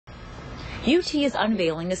UT is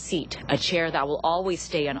unveiling a seat, a chair that will always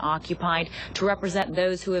stay unoccupied to represent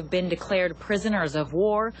those who have been declared prisoners of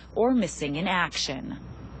war or missing in action.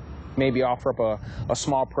 Maybe offer up a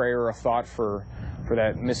small prayer or a thought for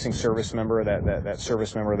that missing service member, that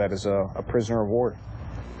service member that is a prisoner of war.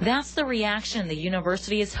 That's the reaction the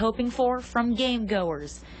university is hoping for from game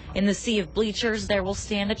goers. In the sea of bleachers, there will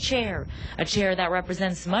stand a chair that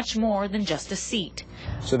represents much more than just a seat.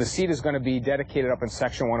 So the seat is going to be dedicated up in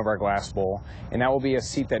Section 1 of our glass bowl, and that will be a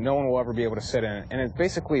seat that no one will ever be able to sit in, and it's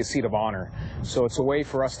basically a seat of honor. So it's a way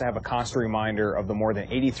for us to have a constant reminder of the more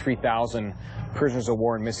than 83,000 prisoners of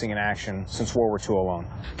war and missing in action since World War II alone.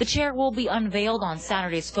 The chair will be unveiled on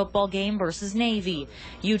Saturday's football game versus Navy.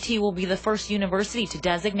 UT will be the first university to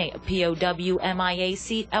designate a POW MIA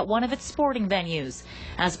seat at one of its sporting venues.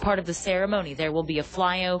 As part of the ceremony, there will be a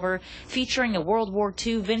flyover featuring a World War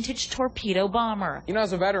II vintage torpedo bomber. You know,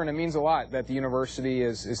 as a veteran, it means a lot that the university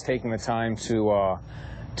is taking the time to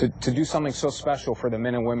do something so special for the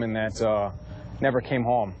men and women that never came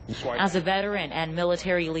home. As a veteran and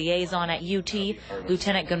military liaison at UT,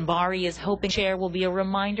 Lieutenant Gunbari is hoping the chair will be a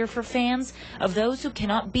reminder for fans of those who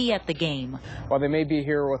cannot be at the game. While they may be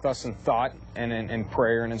here with us in thought and in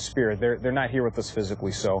prayer and in spirit, they're not here with us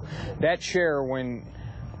physically. So that chair, when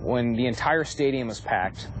the entire stadium is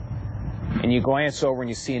packed and you glance over and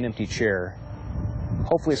you see an empty chair,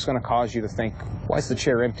 hopefully it's going to cause you to think, why is the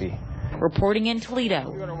chair empty? Reporting in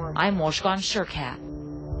Toledo, I'm Washgan Shurkat.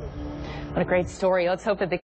 What a great story. Let's hope that the